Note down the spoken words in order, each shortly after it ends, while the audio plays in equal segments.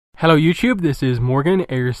Hello YouTube, this is Morgan,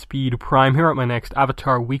 Airspeed Prime here at my next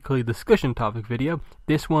Avatar weekly discussion topic video.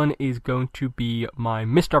 This one is going to be my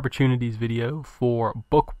missed opportunities video for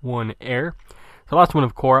Book 1 Air. So last one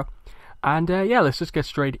of Korra. And yeah, let's just get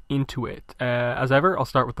straight into it. As ever, I'll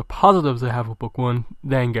start with the positives I have with Book 1,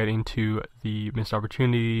 then get into the missed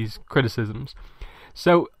opportunities, criticisms.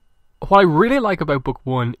 So what I really like about Book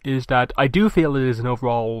 1 is that I do feel it is an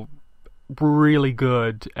overall really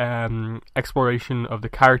good exploration of the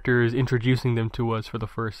characters, introducing them to us for the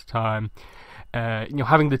first time.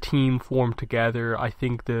 Having the team form together, I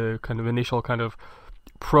think the kind of initial kind of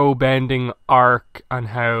pro-bending arc and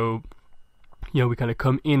how we kind of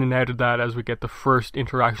come in and out of that as we get the first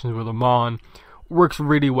interactions with Amon works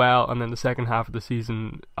really well, and then the second half of the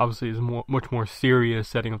season obviously is much more serious,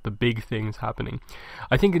 setting up the big things happening.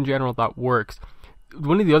 I think in general that works.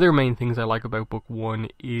 One of the other main things I like about Book 1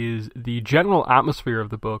 is the general atmosphere of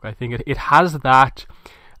the book. I think it has that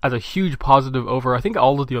as a huge positive over, I think,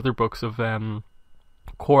 all of the other books of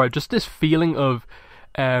Korra. Just this feeling of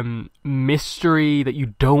mystery, that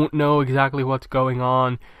you don't know exactly what's going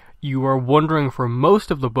on. You are wondering for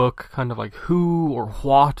most of the book kind of like who or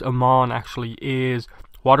what Amon actually is.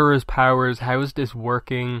 What are his powers? How is this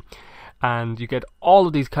working? And you get all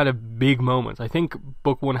of these kind of big moments. I think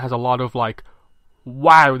Book 1 has a lot of like,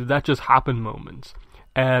 wow, did that just happen moments.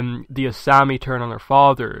 The Asami turn on her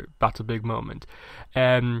father, that's a big moment.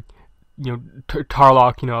 Tarlok,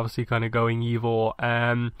 obviously kind of going evil.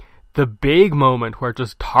 The big moment where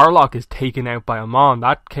just Tarlok is taken out by Amon,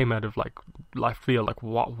 that came out of like left field, like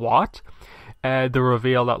what? The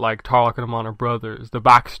reveal that like Tarlok and Amon are brothers, the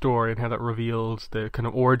backstory and how that reveals the kind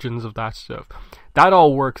of origins of that stuff. That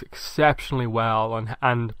all works exceptionally well,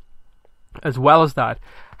 and as well as that,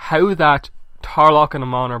 how that Tarlok and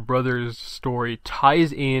Amon are brothers story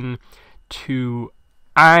ties in to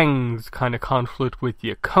Aang's kind of conflict with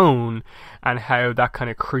Yakone, and how that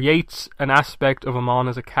kind of creates an aspect of Amon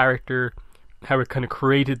as a character, how it kind of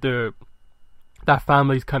created that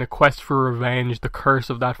family's kind of quest for revenge, the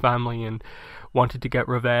curse of that family and wanted to get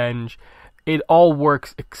revenge. It all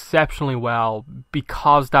works exceptionally well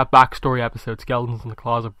because that backstory episode, Skeletons in the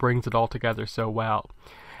Closet, brings it all together so well.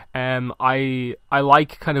 I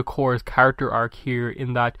like kind of Korra's character arc here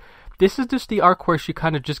in that this is just the arc where she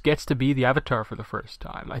kind of just gets to be the Avatar for the first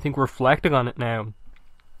time. I think reflecting on it now,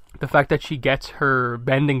 the fact that she gets her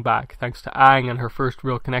bending back thanks to Aang and her first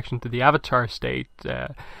real connection to the Avatar state,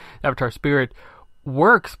 Avatar spirit,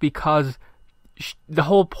 works because the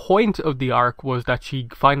whole point of the arc was that she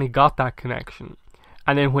finally got that connection.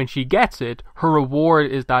 And then when she gets it, her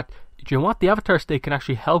reward is that, do you know what? The Avatar state can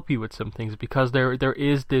actually help you with some things, because there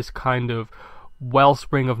is this kind of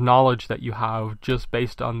wellspring of knowledge that you have just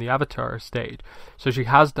based on the Avatar state. So she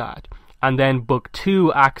has that. And then Book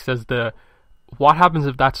 2 acts as the, what happens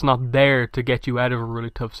if that's not there to get you out of a really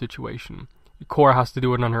tough situation? Korra has to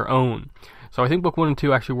do it on her own. So I think Book 1 and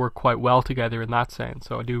 2 actually work quite well together in that sense.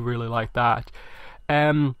 So I do really like that.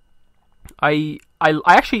 I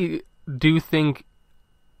actually do think,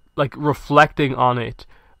 like, reflecting on it,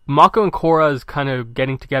 Mako and Korra's kind of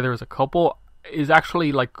getting together as a couple is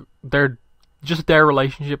actually like their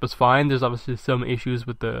relationship is fine. There's obviously some issues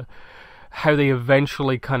with how they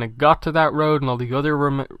eventually kind of got to that road and all the other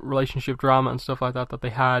relationship drama and stuff like that they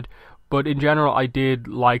had. But in general, I did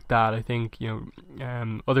like that. I think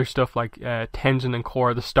other stuff like Tenzin and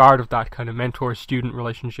Korra, the start of that kind of mentor-student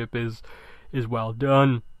relationship is well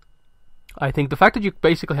done. I think the fact that you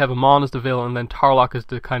basically have Amon as the villain and then Tarlok as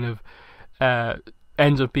the kind of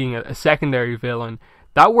ends up being a secondary villain,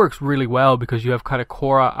 that works really well because you have kind of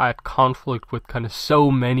Korra at conflict with kind of so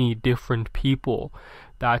many different people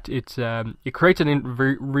that it creates a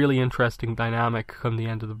really interesting dynamic come the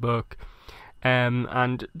end of the book.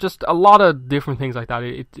 And just a lot of different things like that.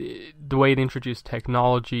 The way it introduced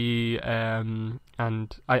technology, and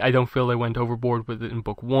I don't feel they went overboard with it in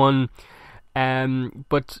Book 1.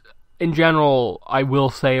 But in general, I will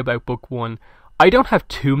say about Book 1, I don't have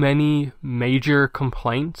too many major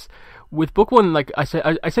complaints. With Book 1, like I say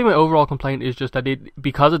my overall complaint is just that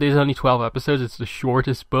because it is only 12 episodes, it's the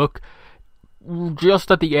shortest book. Just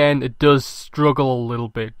at the end, it does struggle a little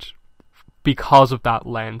bit because of that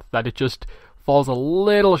length, that it just falls a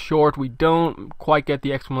little short. We don't quite get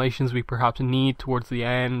the explanations we perhaps need towards the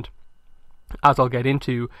end, as I'll get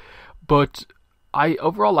into. But I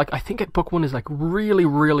think Book 1 is like really,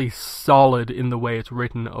 really solid in the way it's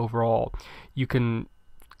written overall. You can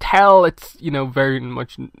tell it's, very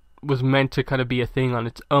much was meant to kind of be a thing on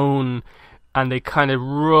its own, and they kind of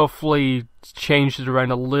roughly changed it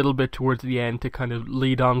around a little bit towards the end to kind of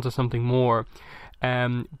lead on to something more.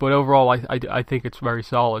 But overall, I think it's very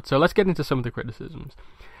solid. So let's get into some of the criticisms.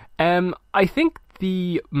 I think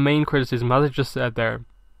the main criticism, as I just said there,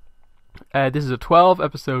 this is a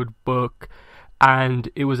 12-episode book, and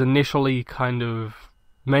it was initially kind of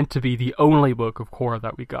meant to be the only book of Korra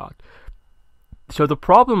that we got. So the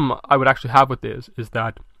problem I would actually have with this is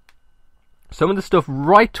that some of the stuff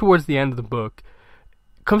right towards the end of the book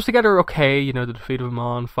comes together okay. You know, the defeat of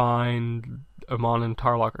Amon, fine. Amon and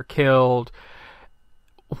Tarlok are killed.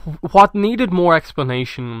 What needed more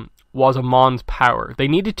explanation was Amon's power. They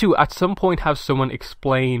needed to, at some point, have someone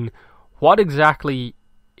explain what exactly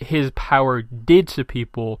his power did to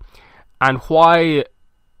people, and why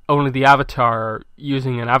only the Avatar,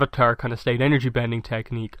 using an Avatar kind of state energy bending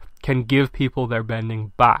technique, can give people their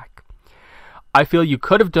bending back. I feel you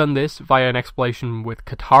could have done this via an explanation with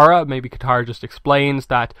Katara. Maybe Katara just explains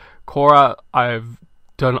that, Korra, I've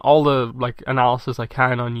done all the analysis I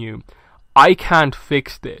can on you. I can't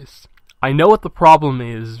fix this. I know what the problem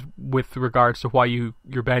is with regards to why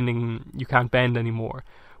you're bending, you can't bend anymore,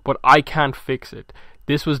 but I can't fix it.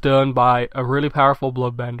 This was done by a really powerful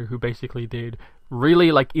bloodbender who basically did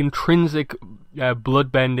really intrinsic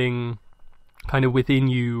blood bending kind of within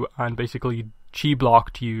you, and basically chi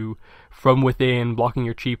blocked you from within, blocking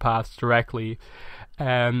your chi paths directly.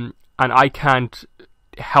 And I can't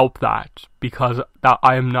help that because that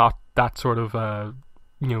I am not that sort of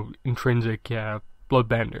intrinsic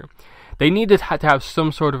bloodbender. They needed to have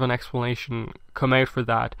some sort of an explanation come out for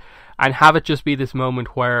that, and have it just be this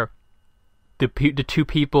moment where the two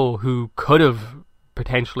people who could have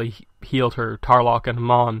potentially healed her, Tarlok and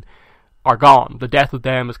Amon, are gone. The death of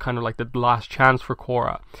them is kind of like the last chance for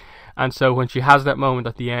Korra. And so when she has that moment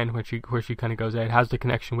at the end where she kind of goes out, has the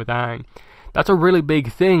connection with Aang, that's a really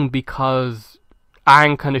big thing, because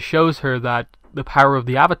Aang kind of shows her that the power of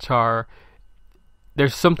the Avatar,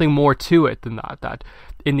 there's something more to it than that. That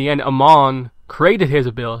in the end, Amon created his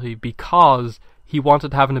ability because he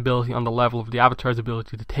wanted to have an ability on the level of the Avatar's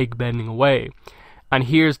ability to take bending away. And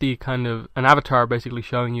here's the kind of an Avatar basically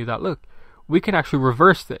showing you that, look, we can actually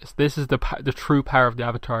reverse this. This is the true power of the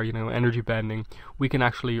Avatar, energy bending. We can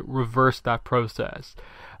actually reverse that process.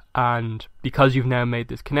 And because you've now made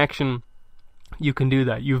this connection, you can do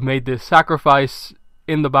that. You've made this sacrifice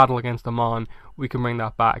in the battle against Amon. We can bring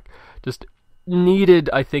that back. Just needed,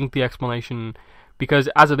 I think, the explanation, because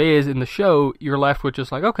as it is in the show, you're left with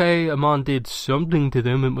just okay, Amon did something to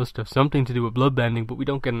them, it must have something to do with bloodbending, but we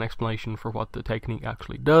don't get an explanation for what the technique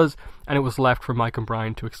actually does, and it was left for Mike and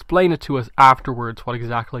Brian to explain it to us afterwards, what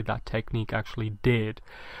exactly that technique actually did.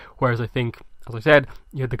 Whereas I think, as I said,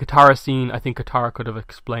 you had the Katara scene. I think Katara could have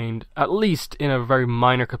explained, at least in a very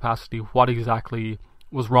minor capacity, what exactly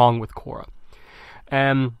was wrong with Korra.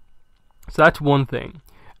 So that's one thing.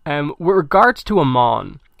 With regards to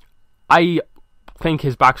Amon, I think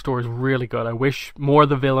his backstory is really good. I wish more of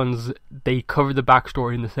the villains, they covered the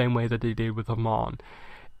backstory in the same way that they did with Amon.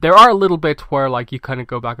 There are a little bits where you kind of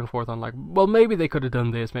go back and forth on well, maybe they could have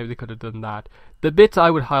done this, maybe they could have done that. The bits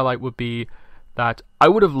I would highlight would be that I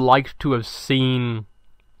would have liked to have seen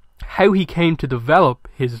how he came to develop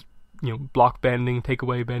his block bending, take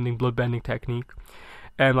away bending, blood bending technique,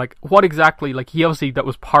 and what exactly, he obviously, that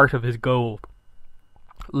was part of his goal.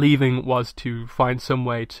 Leaving was to find some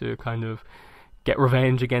way to kind of get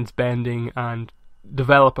revenge against bending and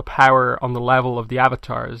develop a power on the level of the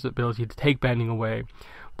Avatar's ability to take bending away.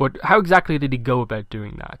 But how exactly did he go about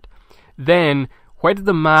doing that? Then, where did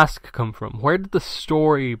the mask come from? Where did the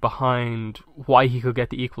story behind why he could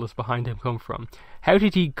get the Equalist behind him come from? How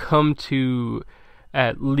did he come to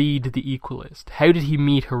lead the Equalist? How did he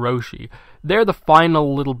meet Hiroshi? They're the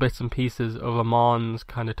final little bits and pieces of Amon's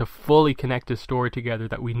kind of to fully connect his story together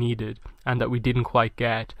that we needed and that we didn't quite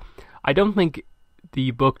get. I don't think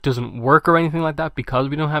the book doesn't work or anything like that because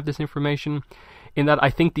we don't have this information. In that, I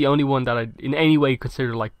think the only one that I in any way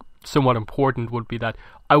consider somewhat important would be that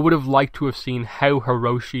I would have liked to have seen how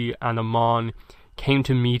Hiroshi and Amon came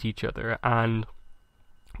to meet each other. And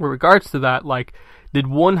with regards to that, did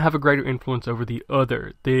one have a greater influence over the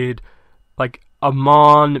other? Did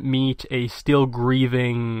Amon meet a still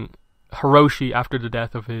grieving Hiroshi after the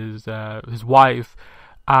death of his wife,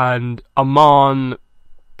 and Amon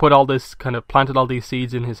planted all these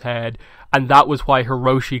seeds in his head, and that was why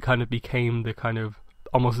Hiroshi kind of became the kind of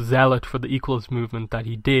almost zealot for the Equalist movement that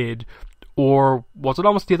he did? Or was it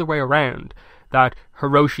almost the other way around, that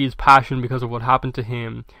Hiroshi's passion because of what happened to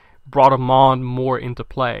him brought Amon more into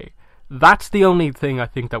play? That's the only thing I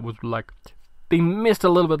think that was they missed a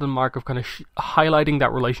little bit of the mark of kind of highlighting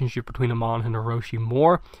that relationship between Amon and Hiroshi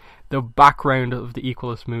more, the background of the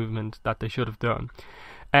Equalist movement that they should have done.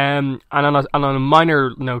 And on a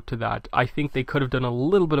minor note to that, I think they could have done a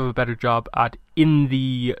little bit of a better job in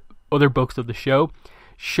the other books of the show,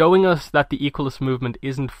 showing us that the equalist movement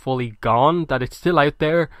isn't fully gone, that it's still out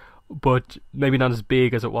there, but maybe not as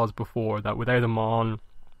big as it was before, that without him on,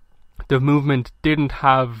 the movement didn't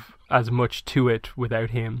have as much to it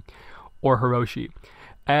without him or Hiroshi.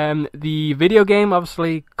 The video game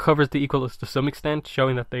obviously covers the equalists to some extent,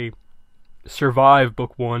 showing that they survive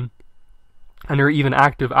book 1 and are even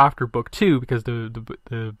active after book 2, because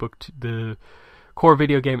the core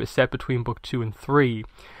video game is set between book 2 and 3.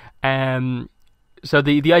 So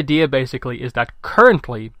the idea basically is that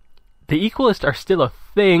currently the equalists are still a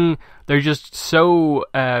thing. They're just so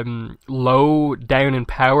low down in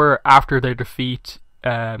power after their defeat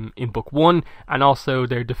in book 1, and also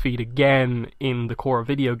their defeat again in the core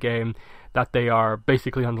video game, that they are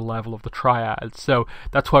basically on the level of the triads. So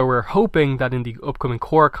that's why we're hoping that in the upcoming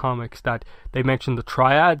core comics that they mention the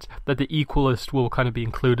triads, that the equalist will kind of be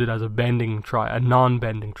included as a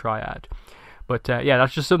non-bending triad. But yeah,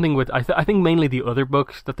 that's just something with I think mainly the other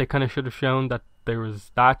books that they kind of should have shown that there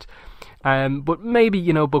was that. But maybe,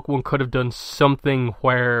 you know, book 1 could have done something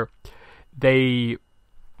where they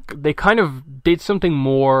kind of did something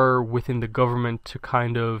more within the government to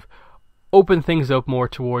kind of open things up more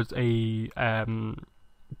towards the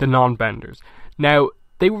non-benders. Now,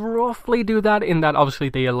 they roughly do that in that obviously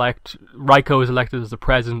Raiko is elected as the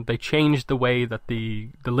president. They changed the way that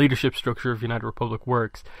the leadership structure of United Republic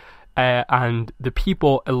works, and the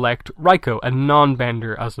people elect Raiko, a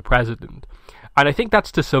non-bender, as the president. And I think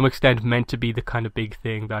that's to some extent meant to be the kind of big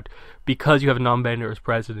thing, that because you have a non-bender as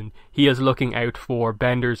president, he is looking out for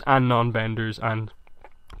benders and non-benders, and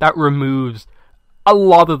that removes a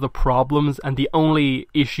lot of the problems, and the only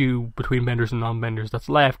issue between benders and non-benders that's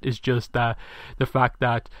left is just the fact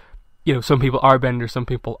that, you know, some people are benders, some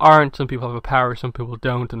people aren't, some people have a power, some people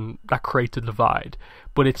don't, and that creates a divide.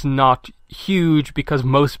 But it's not huge because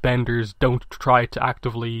most benders don't try to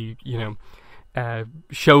actively, you know,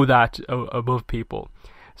 show that above people.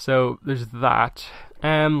 So there's that.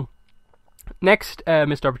 Next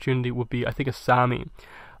missed opportunity would be, I think, Asami.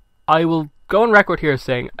 I will go on record here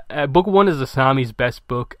saying book 1 is Asami's best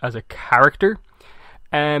book as a character,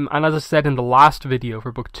 and as I said in the last video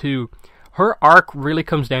for book 2, her arc really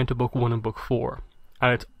comes down to book 1 and book 4,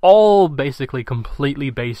 and it's all basically completely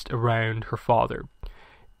based around her father.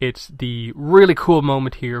 It's the really cool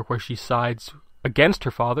moment here where she sides against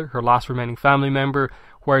her father, her last remaining family member,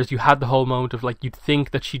 whereas you had the whole moment of, like, you'd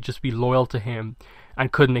think that she'd just be loyal to him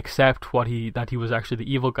and couldn't accept that he was actually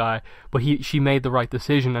the evil guy, but she made the right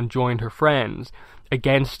decision and joined her friends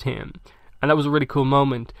against him, and that was a really cool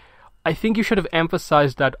moment. I think you should have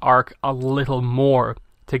emphasized that arc a little more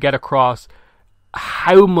to get across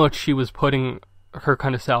how much she was putting her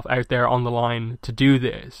kind of self out there on the line to do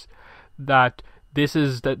this, that this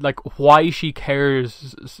is that, like, why she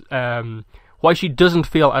cares, why she doesn't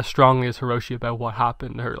feel as strongly as Hiroshi about what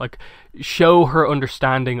happened. Her, like, show her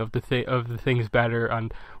understanding of the things better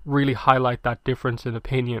and really highlight that difference in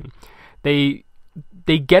opinion. They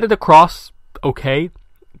get it across okay,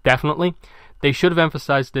 definitely. They should have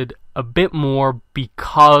emphasized it a bit more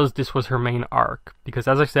because this was her main arc. Because,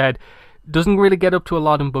 as I said, it doesn't really get up to a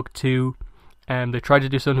lot in book 2. They tried to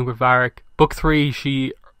do something with Varric. Book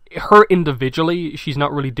 3, her individually, she's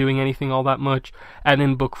not really doing anything all that much, and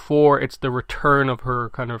in book 4 it's the return of her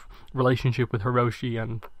kind of relationship with Hiroshi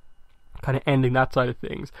and kind of ending that side of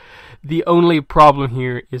things. The only problem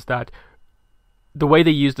here is that the way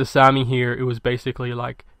they used Asami here, it was basically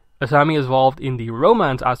like Asami is involved in the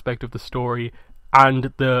romance aspect of the story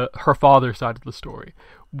and her father side of the story.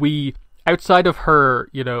 Outside of her,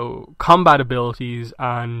 you know, combat abilities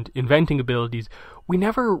and inventing abilities, we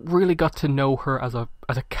never really got to know her as a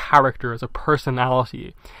character, as a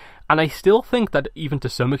personality. And I still think that even to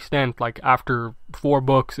some extent, like after 4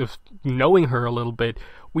 books of knowing her a little bit,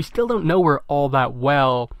 we still don't know her all that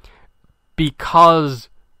well, because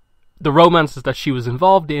the romances that she was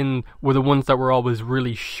involved in were the ones that were always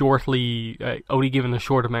really shortly, only given a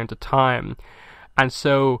short amount of time. And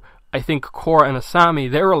so I think Korra and Asami,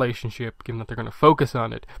 their relationship, given that they're going to focus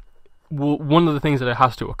on it, one of the things that it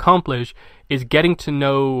has to accomplish is getting to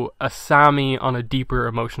know Asami on a deeper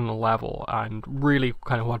emotional level and really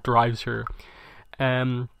kind of what drives her.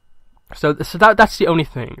 So that's the only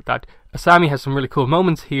thing, that Asami has some really cool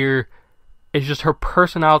moments here. It's just her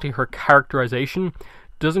personality, her characterization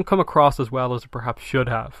doesn't come across as well as it perhaps should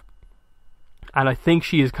have. And I think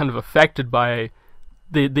she is kind of affected by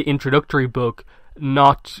the introductory book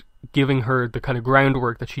not giving her the kind of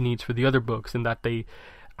groundwork that she needs for the other books, and that they,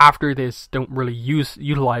 after this, don't really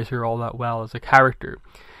utilize her all that well as a character.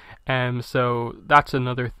 So that's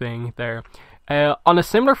another thing there. On a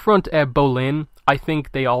similar front, Bolin, I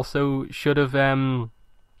think they also should have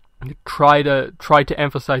try to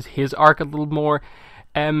emphasize his arc a little more.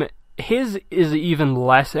 His is even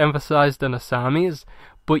less emphasized than Asami's,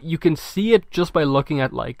 but you can see it just by looking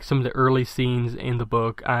at like some of the early scenes in the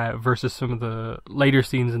book versus some of the later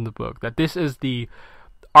scenes in the book, that this is the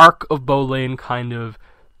arc of Bolin kind of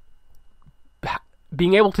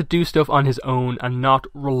being able to do stuff on his own and not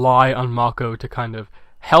rely on Mako to kind of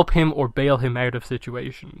help him or bail him out of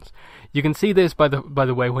situations. You can see this by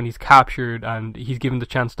the way when he's captured and he's given the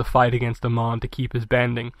chance to fight against Amon to keep his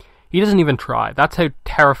bending. He doesn't even try. That's how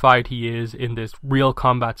terrified he is in this real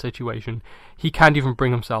combat situation. He can't even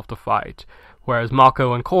bring himself to fight. Whereas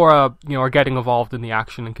Mako and Korra, are getting involved in the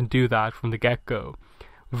action and can do that from the get-go.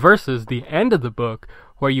 Versus the end of the book,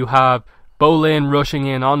 where you have Bolin rushing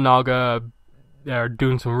in on Naga, they're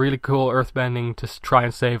doing some really cool earthbending to try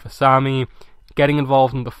and save Asami, getting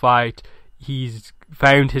involved in the fight. He's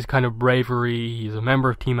found his kind of bravery, he's a member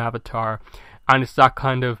of Team Avatar, and it's that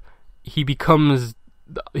kind of, he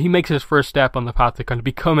makes his first step on the path to kind of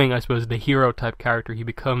becoming, I suppose, the hero type character he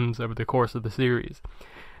becomes over the course of the series.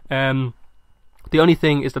 The only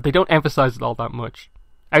thing is that they don't emphasize it all that much.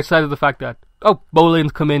 Outside of the fact that,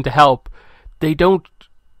 Bolin's come in to help, they don't,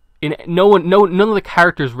 none of the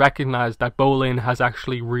characters recognize that Bolin has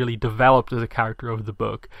actually really developed as a character over the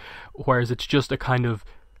book, whereas it's just a kind of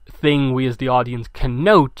thing we as the audience can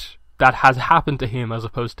note that has happened to him, as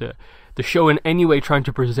opposed to the show in any way trying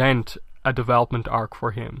to present a development arc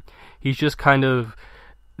for him. He's just kind of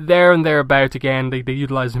there and thereabouts again. They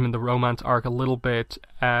utilize him in the romance arc a little bit,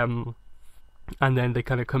 and then they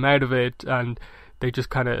kind of come out of it, and they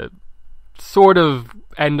just kind of sort of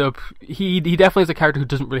end up... He definitely is a character who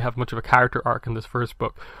doesn't really have much of a character arc in this first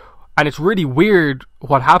book. And it's really weird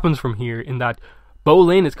what happens from here, in that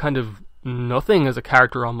Bolin is kind of nothing as a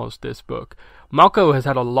character almost this book. Mako has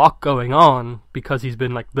had a lot going on because he's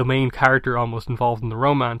been like the main character almost involved in the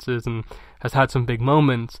romances and has had some big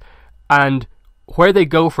moments. And where they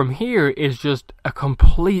go from here is just a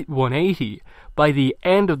complete 180. By the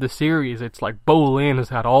end of the series, it's like Bolin has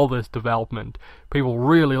had all this development. People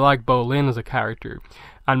really like Bolin as a character.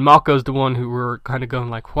 And Mako's the one who were kind of going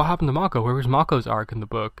like, what happened to Mako? Where was Mako's arc in the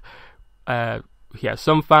book? He has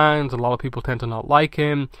some fans, a lot of people tend to not like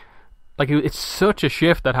him. Like, it's such a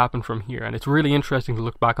shift that happened from here, and it's really interesting to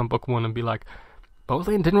look back on book one and be like,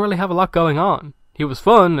 Bolin didn't really have a lot going on. He was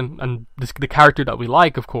fun, and the character that we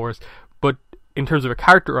like, of course, but in terms of a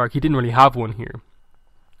character arc, he didn't really have one here.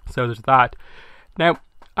 So there's that. Now,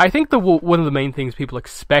 I think one of the main things people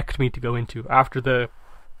expect me to go into after the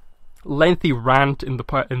lengthy rant in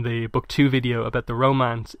the book 2 video about the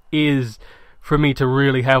romance is for me to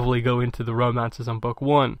really heavily go into the romances on book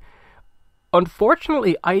 1.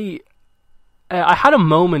 Unfortunately, I had a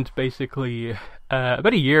moment basically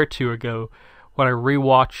about a year or two ago when I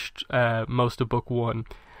rewatched most of book 1.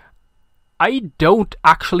 I don't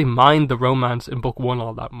actually mind the romance in book 1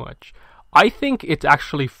 all that much. I think it's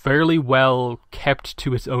actually fairly well kept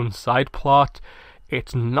to its own side plot.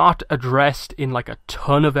 It's not addressed in like a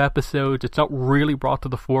ton of episodes. It's not really brought to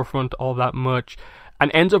the forefront all that much,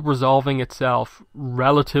 and ends up resolving itself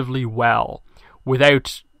relatively well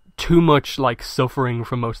without too much like suffering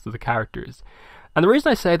from most of the characters. And the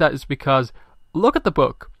reason I say that is because look at the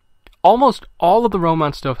book. Almost all of the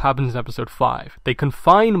romance stuff happens in episode 5. They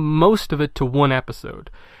confine most of it to one episode.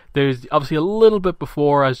 There's obviously a little bit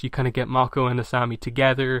before, as you kind of get Mako and Asami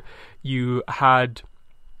together. You had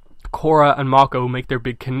Korra and Mako make their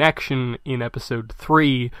big connection in episode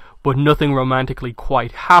 3, but nothing romantically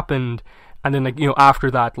quite happened. And then,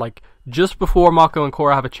 after that, just before Mako and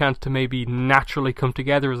Korra have a chance to maybe naturally come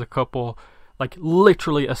together as a couple,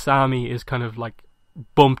 literally Asami is kind of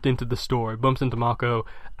bumped into the story, bumps into Mako,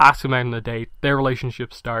 asks him out on a date, their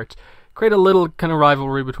relationship starts, create a little kind of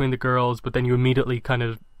rivalry between the girls, but then you immediately kind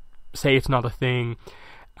of say it's not a thing,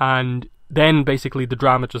 and then basically the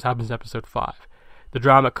drama just happens in episode 5. The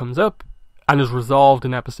drama comes up and is resolved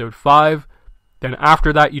in episode 5. Then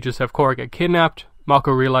after that, you just have Korra get kidnapped.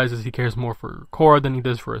 Mako realizes he cares more for Korra than he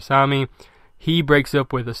does for Asami. He breaks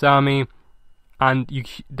up with Asami, and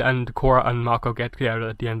Korra and Mako get together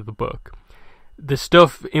at the end of the book. The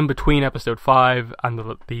stuff in between episode 5 and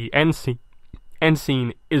the end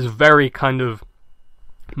scene is very kind of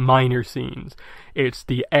minor scenes. It's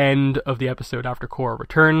the end of the episode after Korra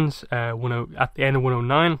returns, at the end of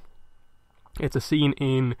 109. It's a scene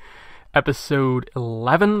in episode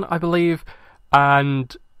 11, I believe,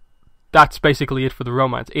 and that's basically it for the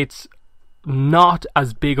romance. It's not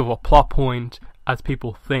as big of a plot point as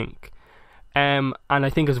people think. And I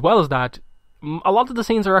think as well as that, a lot of the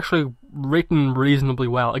scenes are actually written reasonably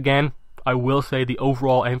well. Again, I will say the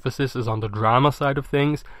overall emphasis is on the drama side of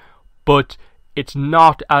things, but it's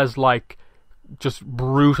not as like just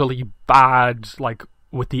brutally bad, like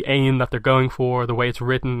with the aim that they're going for, the way it's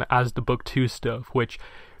written, as the book 2 stuff, which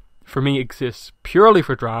for me exists purely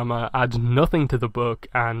for drama, adds nothing to the book,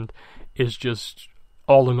 and is just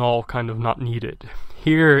all in all kind of not needed.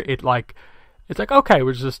 Here it's like, okay,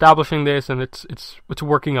 we're just establishing this, and it's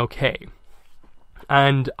working okay.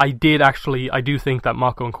 And I do think that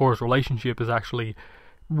Mako and Korra's relationship is actually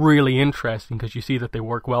really interesting, because you see that they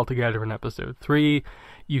work well together in episode 3.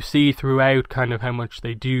 You see throughout kind of how much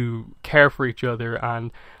they do care for each other,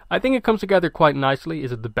 and I think it comes together quite nicely.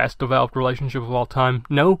 Is it the best developed relationship of all time?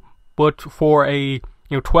 No, but for a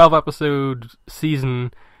 12 episode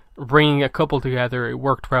season, bringing a couple together, it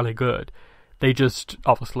worked fairly good. They just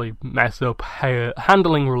obviously mess up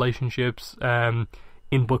handling relationships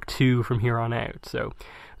in book 2 from here on out. So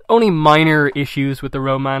only minor issues with the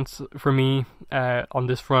romance for me on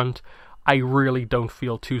this front. I really don't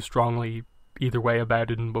feel too strongly either way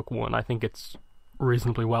about it in book 1. I think it's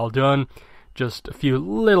reasonably well done. Just a few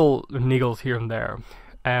little niggles here and there.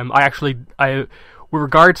 With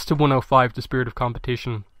regards to 105, The Spirit of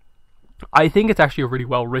Competition, I think it's actually a really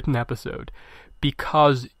well written episode,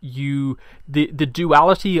 because the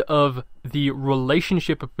duality of the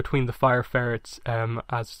relationship between the fire ferrets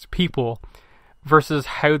as people, versus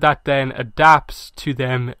how that then adapts to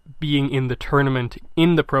them being in the tournament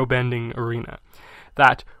in the pro bending arena.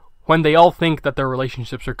 That when they all think that their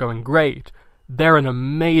relationships are going great, they're an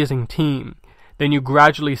amazing team. Then you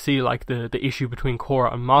gradually see like the issue between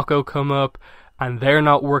Korra and Mako come up, and they're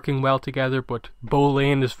not working well together, but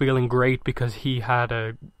Bolin is feeling great because he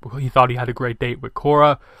thought he had a great date with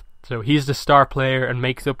Korra. So he's the star player and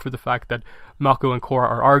makes up for the fact that Mako and Korra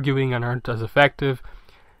are arguing and aren't as effective.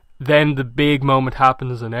 Then the big moment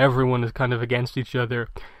happens and everyone is kind of against each other,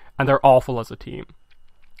 and they're awful as a team.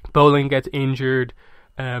 Bolin gets injured,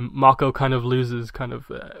 Mako kind of loses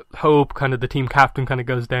hope, kind of the team captain kind of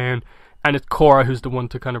goes down, and it's Korra who's the one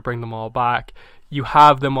to kind of bring them all back. You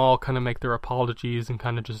have them all kind of make their apologies and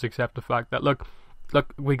kind of just accept the fact that, look,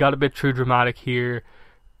 we got a bit too dramatic here.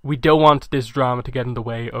 We don't want this drama to get in the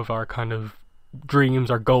way of our kind of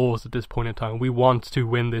dreams, our goals at this point in time. We want to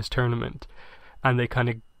win this tournament. And they kind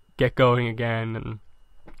of get going again, and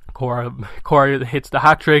Korra hits the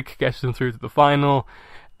hat trick, gets them through to the final,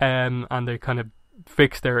 and they kind of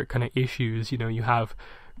fix their kind of issues. You have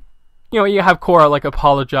Korra like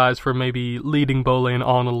apologize for maybe leading Bolin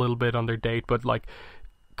on a little bit on their date, but like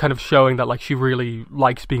kind of showing that like she really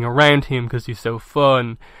likes being around him because he's so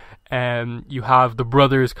fun. You have the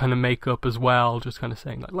brothers kind of make up as well, just kind of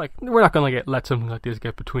saying like we're not gonna let something like this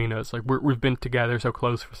get between us. Like we've been together so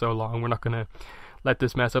close for so long, we're not gonna let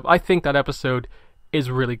this mess up. I think that episode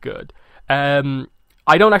is really good.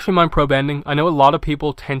 I don't actually mind pro bending. I know a lot of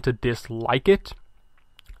people tend to dislike it,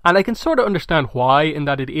 and I can sort of understand why, in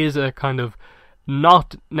that it is a kind of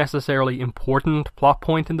not necessarily important plot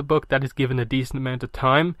point in the book that is given a decent amount of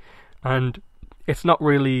time, and it's not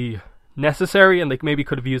really necessary, and they maybe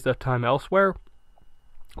could have used that time elsewhere.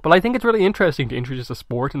 But I think it's really interesting to introduce a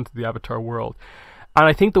sport into the Avatar world, and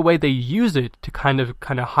I think the way they use it to kind of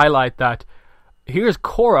highlight that here's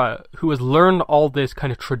Korra, who has learned all this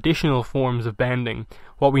kind of traditional forms of bending,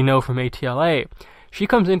 what we know from ATLA. She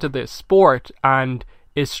comes into this sport and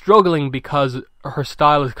is struggling because her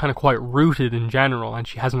style is kind of quite rooted in general, and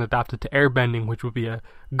she hasn't adapted to airbending, which would be a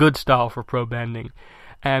good style for pro bending.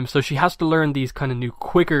 So she has to learn these kind of new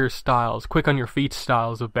quicker styles, quick on your feet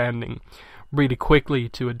styles of bending really quickly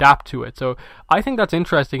to adapt to it. So I think that's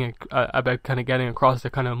interesting about kind of getting across the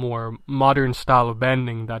kind of more modern style of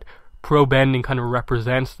bending, that pro bending kind of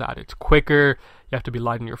represents that. It's quicker, you have to be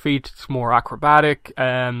light on your feet, it's more acrobatic,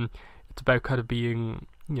 it's about kind of being,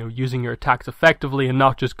 using your attacks effectively and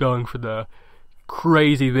not just going for the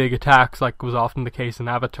crazy big attacks like was often the case in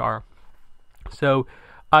Avatar. So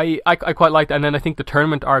I quite like that. And then I think the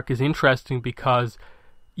tournament arc is interesting because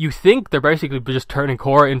you think they're basically just turning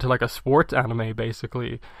Korra into like a sports anime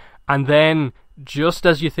basically, and then just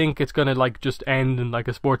as you think it's gonna like just end in like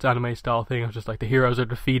a sports anime style thing of just like the heroes are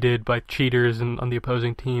defeated by cheaters and on the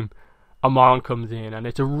opposing team, Amon comes in, and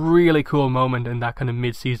it's a really cool moment in that kind of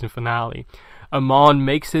mid-season finale. Amon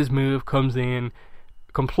makes his move, comes in,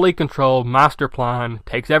 complete control, master plan,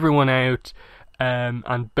 takes everyone out,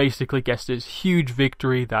 and basically gets this huge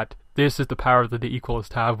victory that this is the power that the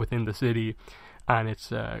Equalists have within the city. And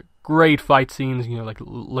it's great fight scenes, like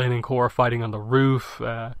Lin and Korra fighting on the roof,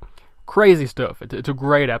 crazy stuff. It's a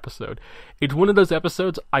great episode. It's one of those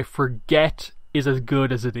episodes I forget is as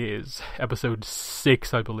good as it is. Episode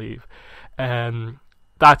 6, I believe.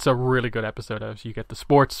 That's a really good episode. So you get the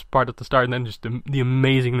sports part at the start, and then just the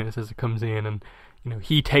amazingness as it comes in, and you know,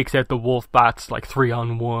 he takes out the wolf bats like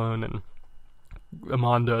 3-on-1, and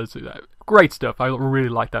Amon does great stuff. I really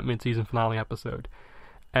like that mid-season finale episode.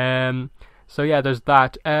 So yeah, there's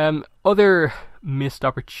that. Other missed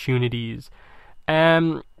opportunities.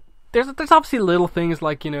 There's obviously little things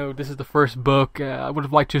like, you know, this is the first book. I would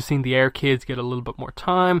have liked to have seen the Air Kids get a little bit more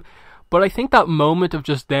time. But I think that moment of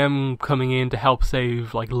just them coming in to help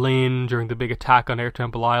save, like, Lynn during the big attack on Air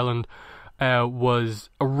Temple Island was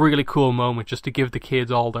a really cool moment, just to give the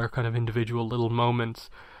kids all their kind of individual little moments.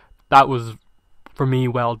 That was, for me,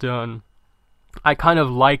 well done. I kind of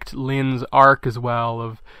liked Lynn's arc as well,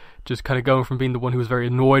 of just kind of going from being the one who was very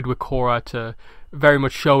annoyed with Korra to very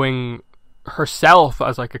much showing herself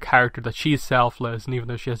as, like, a character, that she's selfless, and even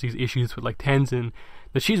though she has these issues with, like, Tenzin,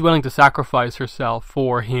 that she's willing to sacrifice herself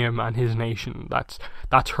for him and his nation. That's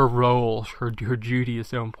her role. Her duty is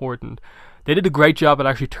so important. They did a great job at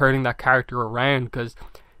actually turning that character around, because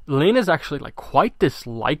Lynn is actually, like, quite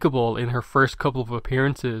dislikable in her first couple of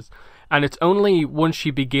appearances, and it's only once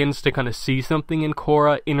she begins to kind of see something in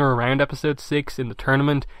Korra in or around episode 6 in the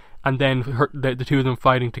tournament, and then the two of them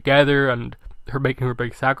fighting together and her making her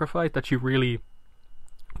big sacrifice, that she really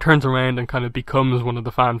turns around and kind of becomes one of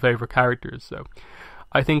the fan favorite characters. So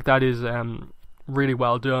I think that is really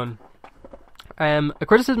well done. A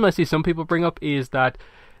criticism I see some people bring up is that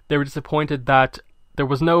they were disappointed that there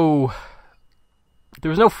was no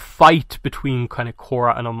fight between kind of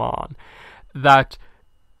Korra and Amon. That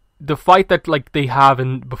the fight that, like, they have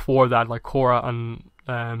before that, like Korra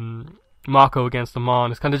and Mako against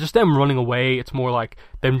Amon, is kind of just them running away. It's more like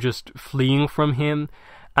them just fleeing from him.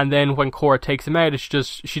 And then when Korra takes him out, she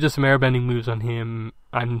does some airbending moves on him,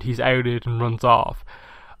 and he's outed and runs off.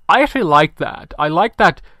 I actually like that. I like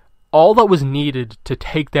that all that was needed to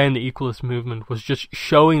take down the Equalist movement was just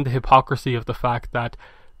showing the hypocrisy of the fact that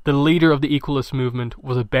the leader of the Equalist movement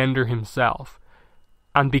was a Bender himself.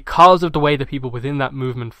 And because of the way that people within that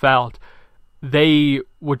movement felt, they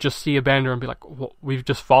would just see a Bender and be like, well, we've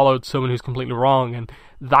just followed someone who's completely wrong. And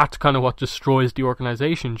that's kind of what destroys the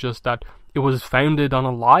organization, just that it was founded on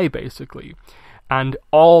a lie, basically. And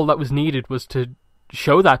all that was needed was to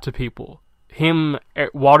show that to people. Him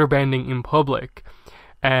waterbending in public,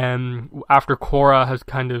 after Korra has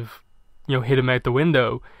kind of, you know, hit him out the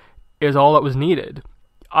window, is all that was needed.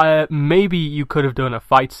 Maybe you could have done a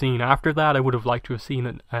fight scene after that. I would have liked to have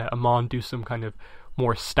seen Amon do some kind of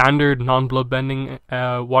more standard non-bloodbending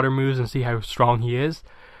water moves and see how strong he is.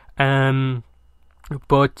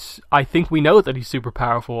 But I think we know that he's super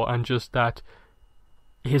powerful, and just that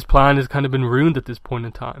his plan has kind of been ruined at this point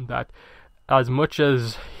in time. That as much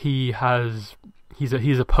as he's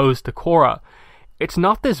opposed to Korra, it's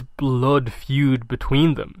not this blood feud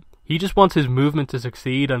between them. He just wants his movement to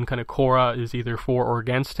succeed, and kind of Korra is either for or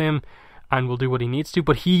against him, and will do what he needs to.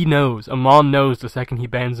 But he knows, Amon knows, the second he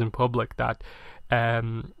bends in public, that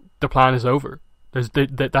the plan is over.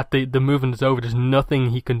 The movement is over. There's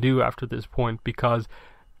nothing he can do after this point, because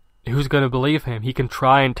who's going to believe him? He can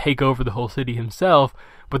try and take over the whole city himself,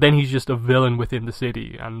 but then he's just a villain within the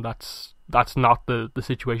city, and that's not the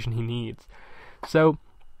situation he needs. So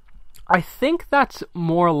I think that's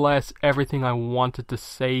more or less everything I wanted to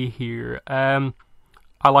say here. I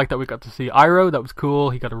like that we got to see Iroh. That was cool.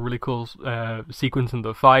 He got a really cool sequence in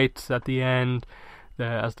the fights at the end,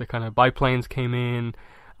 as the kind of biplanes came in.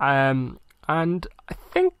 And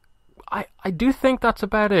I do think that's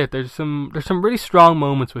about it. There's some really strong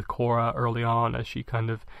moments with Korra early on, as she kind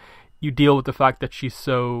of, you deal with the fact that she's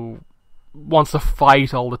so wants to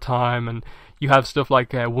fight all the time, and you have stuff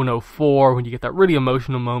like 104, when you get that really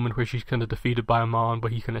emotional moment where she's kind of defeated by Amon,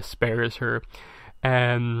 but he kind of spares her,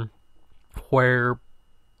 where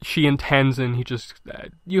she and Tenzin, he just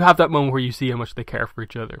you have that moment where you see how much they care for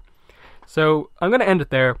each other. So I'm going to end it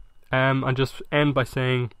there, and just end by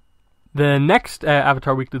saying the next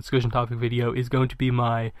Avatar Weekly Discussion topic video is going to be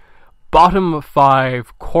my bottom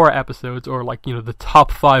 5 Korra episodes, or, like, you know, the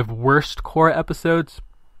top 5 worst Korra episodes.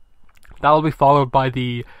 That will be followed by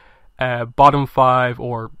the bottom 5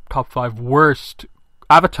 or top 5 worst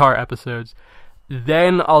Avatar episodes.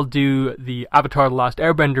 Then I'll do the Avatar The Last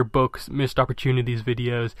Airbender books missed opportunities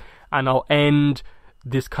videos, and I'll end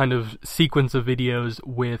this kind of sequence of videos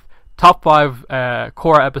with top 5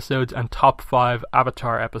 Korra episodes and top 5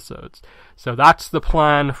 Avatar episodes. So that's the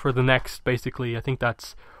plan for the next, basically, I think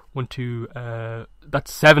that's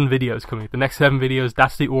that's 7 videos coming. The next 7 videos,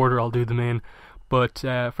 that's the order I'll do them in. But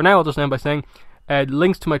for now, I'll just end by saying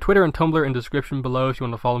links to my Twitter and Tumblr in the description below if you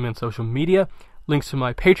want to follow me on social media. Links to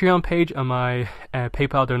my Patreon page and my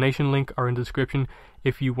PayPal donation link are in the description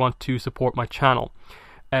if you want to support my channel.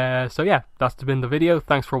 So yeah, that's been the video.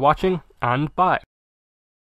 Thanks for watching, and bye.